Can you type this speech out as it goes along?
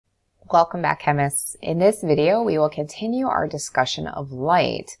Welcome back, chemists. In this video, we will continue our discussion of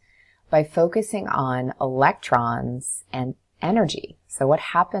light by focusing on electrons and energy. So what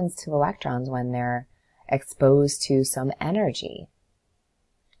happens to electrons when they're exposed to some energy?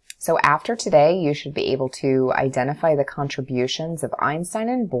 So after today, you should be able to identify the contributions of Einstein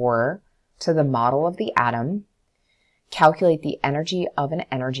and Bohr to the model of the atom, calculate the energy of an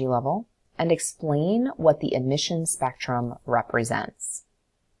energy level, and explain what the emission spectrum represents.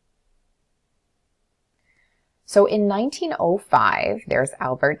 So in 1905, there's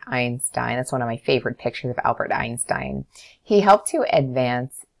Albert Einstein. That's one of my favorite pictures of Albert Einstein. He helped to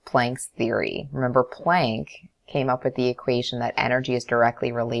advance Planck's theory. Remember, Planck came up with the equation that energy is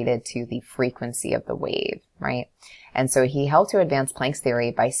directly related to the frequency of the wave, right? And so he helped to advance Planck's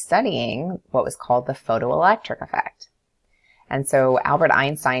theory by studying what was called the photoelectric effect. And so Albert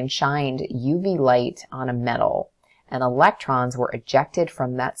Einstein shined UV light on a metal, and electrons were ejected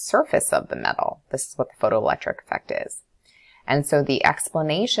from that surface of the metal. This is what the photoelectric effect is. And so the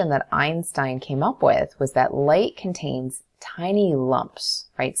explanation that Einstein came up with was that light contains tiny lumps,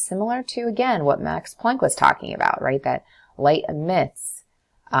 right? Similar to, again, what Max Planck was talking about, right? That light emits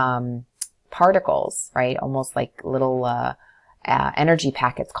particles, right? Almost like little energy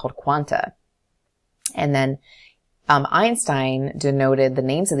packets called quanta. And then Einstein denoted the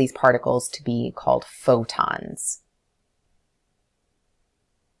names of these particles to be called photons.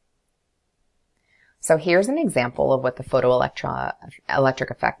 So here's an example of what the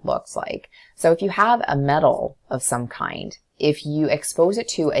photoelectric effect looks like. So if you have a metal of some kind, if you expose it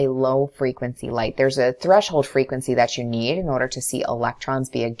to a low frequency light, there's a threshold frequency that you need in order to see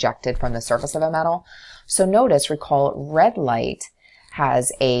electrons be ejected from the surface of a metal. So recall, red light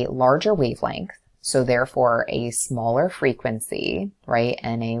has a larger wavelength, so therefore a smaller frequency, right,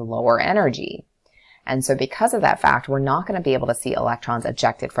 and a lower energy. And so because of that fact, we're not going to be able to see electrons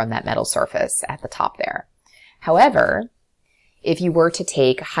ejected from that metal surface at the top there. However, if you were to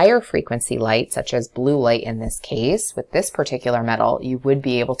take higher frequency light, such as blue light in this case, with this particular metal, you would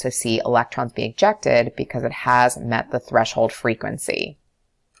be able to see electrons be ejected because it has met the threshold frequency.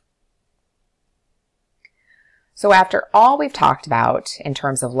 So after all we've talked about in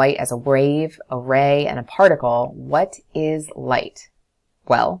terms of light as a wave, a ray, and a particle, what is light?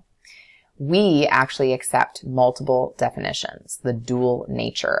 Well, we actually accept multiple definitions, the dual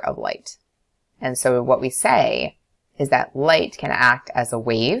nature of light. And so what we say is that light can act as a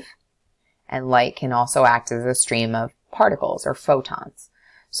wave, and light can also act as a stream of particles or photons.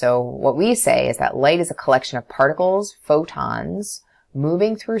 So what we say is that light is a collection of particles, photons,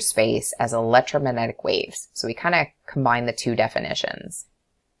 moving through space as electromagnetic waves. So we kind of combine the two definitions.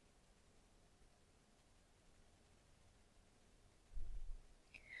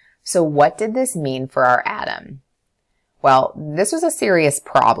 So what did this mean for our atom? Well, this was a serious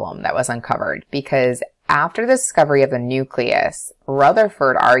problem that was uncovered because after the discovery of the nucleus,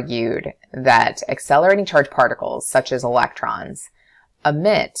 Rutherford argued that accelerating charged particles, such as electrons,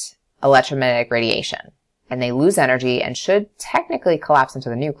 emit electromagnetic radiation, and they lose energy and should technically collapse into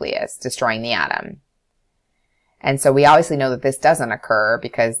the nucleus, destroying the atom. And so we obviously know that this doesn't occur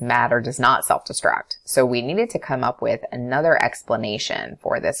because matter does not self-destruct. So we needed to come up with another explanation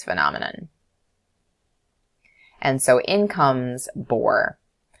for this phenomenon. And so in comes Bohr.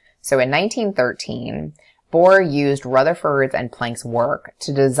 So in 1913, Bohr used Rutherford's and Planck's work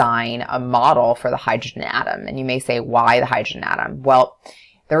to design a model for the hydrogen atom. And you may say, why the hydrogen atom? Well,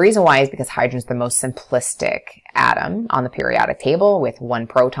 the reason why is because hydrogen is the most simplistic atom on the periodic table with one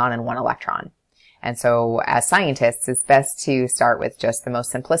proton and one electron. And so as scientists, it's best to start with just the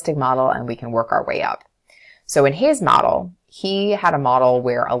most simplistic model and we can work our way up. So in his model, he had a model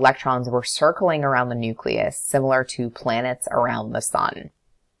where electrons were circling around the nucleus, similar to planets around the sun.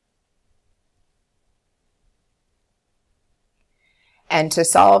 And to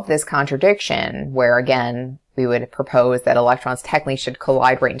solve this contradiction, where again, we would propose that electrons technically should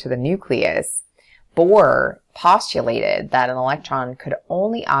collide right into the nucleus, Bohr postulated that an electron could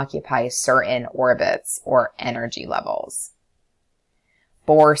only occupy certain orbits or energy levels.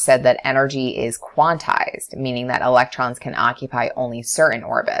 Bohr said that energy is quantized, meaning that electrons can occupy only certain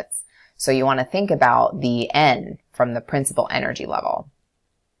orbits. So you want to think about the n from the principal energy level.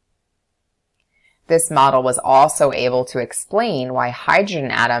 This model was also able to explain why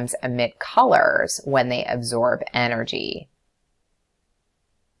hydrogen atoms emit colors when they absorb energy.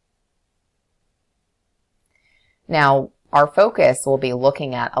 Now, our focus will be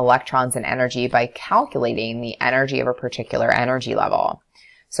looking at electrons and energy by calculating the energy of a particular energy level.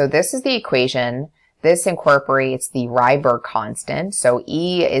 So this is the equation This incorporates the Rydberg constant. So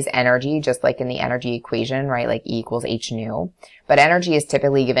E is energy, just like in the energy equation, right? Like E equals H nu. But energy is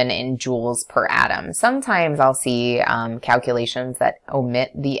typically given in joules per atom. Sometimes I'll see calculations that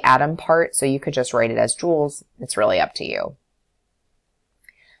omit the atom part, so you could just write it as joules. It's really up to you.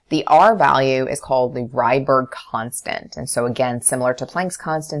 The R value is called the Rydberg constant. And so again, similar to Planck's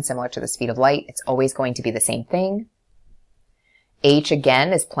constant, similar to the speed of light, it's always going to be the same thing. H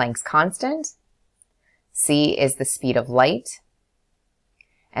again is Planck's constant. C is the speed of light.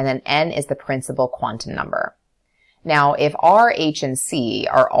 And then N is the principal quantum number. Now, if R, H, and C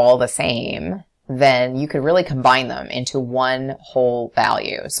are all the same, then you could really combine them into one whole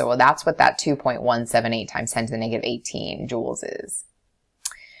value. So that's what that 2.178 times 10 to the negative 18 joules is.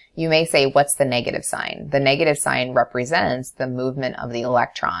 You may say, what's the negative sign? The negative sign represents the movement of the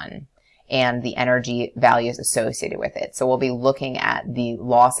electron and the energy values associated with it. So we'll be looking at the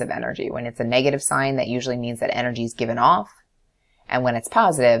loss of energy. When it's a negative sign, that usually means that energy is given off. And when it's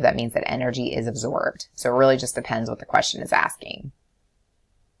positive, that means that energy is absorbed. So it really just depends what the question is asking.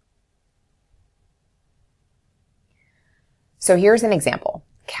 So here's an example.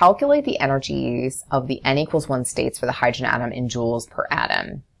 Calculate the energies of the n equals 1 states for the hydrogen atom in joules per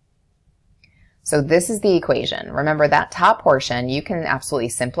atom. So this is the equation. Remember that top portion you can absolutely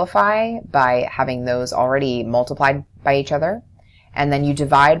simplify by having those already multiplied by each other, and then you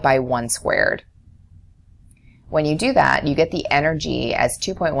divide by 1 squared. When you do that, you get the energy as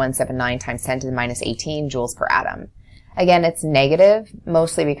 2.179 times 10 to the minus 18 joules per atom. Again, it's negative,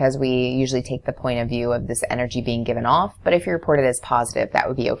 mostly because we usually take the point of view of this energy being given off, but if you report it as positive, that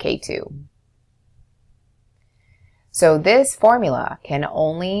would be okay too. So this formula can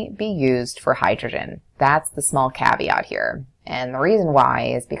only be used for hydrogen. That's the small caveat here. And the reason why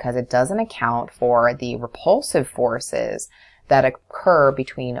is because it doesn't account for the repulsive forces that occur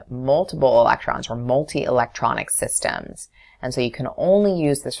between multiple electrons or multi-electronic systems. And so you can only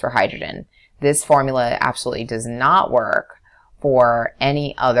use this for hydrogen. This formula absolutely does not work for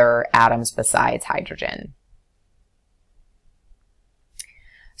any other atoms besides hydrogen.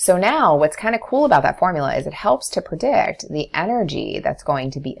 So now what's kind of cool about that formula is it helps to predict the energy that's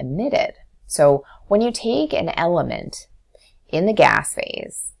going to be emitted. So when you take an element in the gas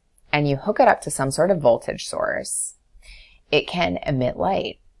phase and you hook it up to some sort of voltage source, it can emit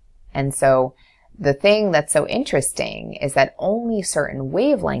light. And so the thing that's so interesting is that only certain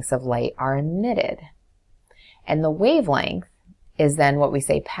wavelengths of light are emitted. And the wavelength is then what we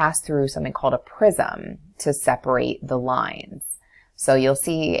say pass through something called a prism to separate the lines. So you'll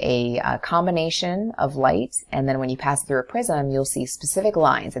see a combination of light, and then when you pass through a prism, you'll see specific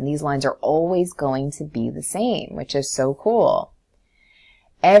lines, and these lines are always going to be the same, which is so cool.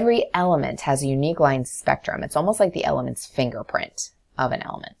 Every element has a unique line spectrum. It's almost like the element's fingerprint of an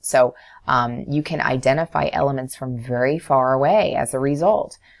element. So you can identify elements from very far away as a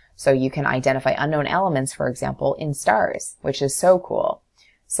result. So you can identify unknown elements, for example, in stars, which is so cool.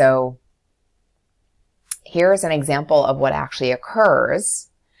 So here's an example of what actually occurs.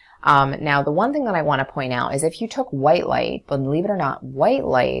 Now, the one thing that I want to point out is if you took white light, believe it or not, white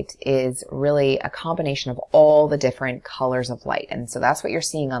light is really a combination of all the different colors of light. And so that's what you're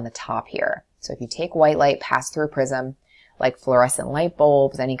seeing on the top here. So if you take white light, pass through a prism, like fluorescent light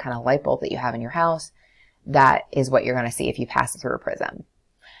bulbs, any kind of light bulb that you have in your house, that is what you're going to see if you pass it through a prism.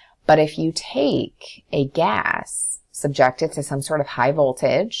 But if you take a gas, subject it to some sort of high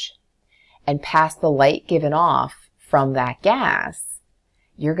voltage, and pass the light given off from that gas,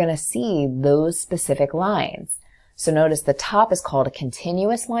 you're going to see those specific lines. So notice the top is called a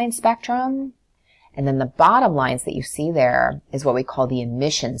continuous line spectrum, and then the bottom lines that you see there is what we call the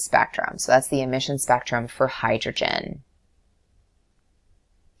emission spectrum. So that's the emission spectrum for hydrogen.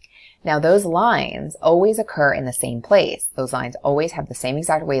 Now those lines always occur in the same place. Those lines always have the same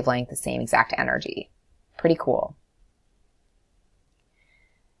exact wavelength, the same exact energy. Pretty cool.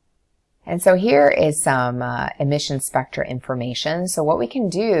 And so here is some emission spectra information. So what we can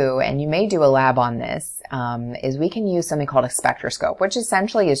do, and you may do a lab on this, is we can use something called a spectroscope, which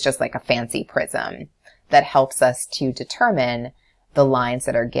essentially is just like a fancy prism that helps us to determine the lines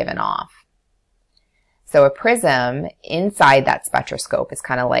that are given off. So a prism inside that spectroscope is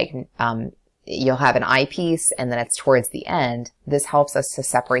kind of like, you'll have an eyepiece and then it's towards the end. This helps us to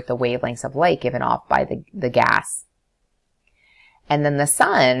separate the wavelengths of light given off by the gas. And then the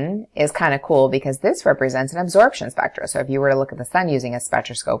sun is kind of cool because this represents an absorption spectra. So if you were to look at the sun using a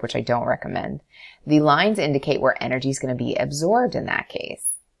spectroscope, which I don't recommend, the lines indicate where energy is going to be absorbed in that case.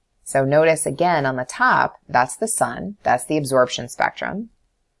 So notice again on the top, that's the sun, that's the absorption spectrum.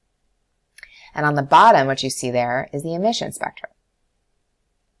 And on the bottom, what you see there is the emission spectrum.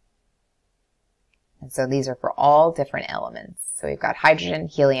 And so these are for all different elements. So we've got hydrogen,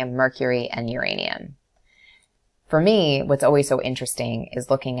 helium, mercury, and uranium. For me, what's always so interesting is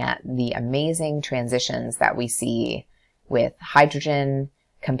looking at the amazing transitions that we see with hydrogen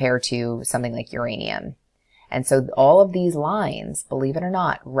compared to something like uranium. And so all of these lines, believe it or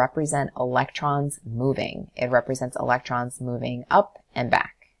not, represent electrons moving. It represents electrons moving up and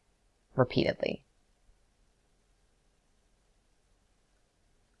back repeatedly.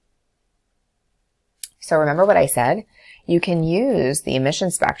 So remember what I said? You can use the emission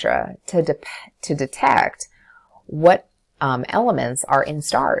spectra to detect what elements are in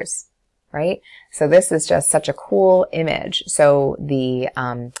stars, right? So this is just such a cool image. So the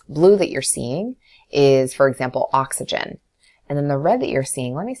blue that you're seeing is, for example, oxygen. And then the red that you're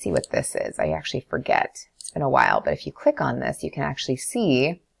seeing, let me see what this is. I actually forget. It's been a while, but if you click on this, you can actually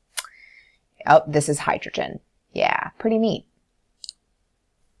see, oh, this is hydrogen. Yeah, pretty neat.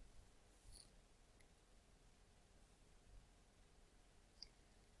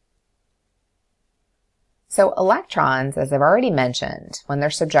 So electrons, as I've already mentioned, when they're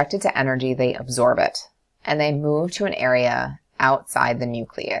subjected to energy, they absorb it, and they move to an area outside the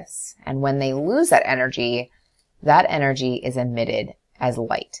nucleus. And when they lose that energy is emitted as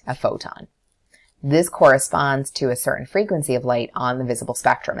light, a photon. This corresponds to a certain frequency of light on the visible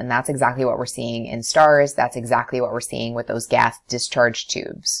spectrum, and that's exactly what we're seeing in stars. That's exactly what we're seeing with those gas discharge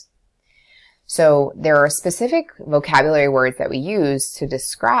tubes. So there are specific vocabulary words that we use to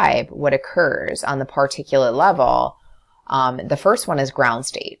describe what occurs on the particulate level. The first one is ground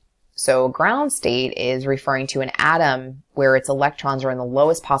state. So ground state is referring to an atom where its electrons are in the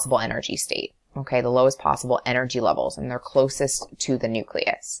lowest possible energy state. Okay, the lowest possible energy levels, and they're closest to the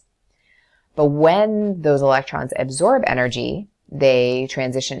nucleus. But when those electrons absorb energy, they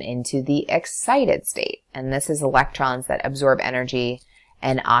transition into the excited state. And this is electrons that absorb energy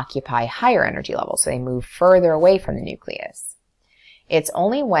and occupy higher energy levels, so they move further away from the nucleus. It's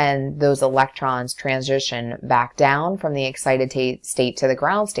only when those electrons transition back down from the excited state to the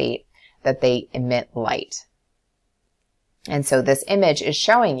ground state that they emit light. And so this image is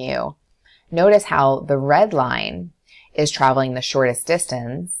showing you, notice how the red line is traveling the shortest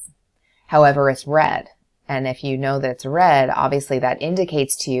distance, however it's red. And if you know that it's red, obviously that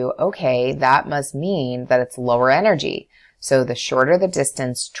indicates to you, okay, that must mean that it's lower energy. So the shorter the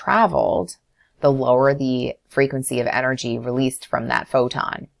distance traveled, the lower the frequency of energy released from that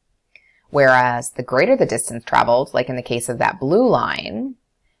photon. Whereas the greater the distance traveled, like in the case of that blue line,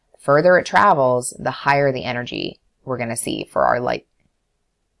 the further it travels, the higher the energy we're going to see for our light.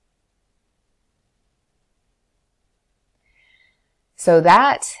 So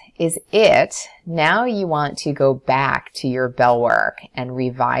that is it. Now you want to go back to your bell work and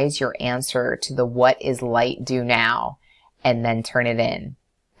revise your answer to the what is light do now, and then turn it in.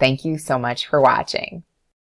 Thank you so much for watching.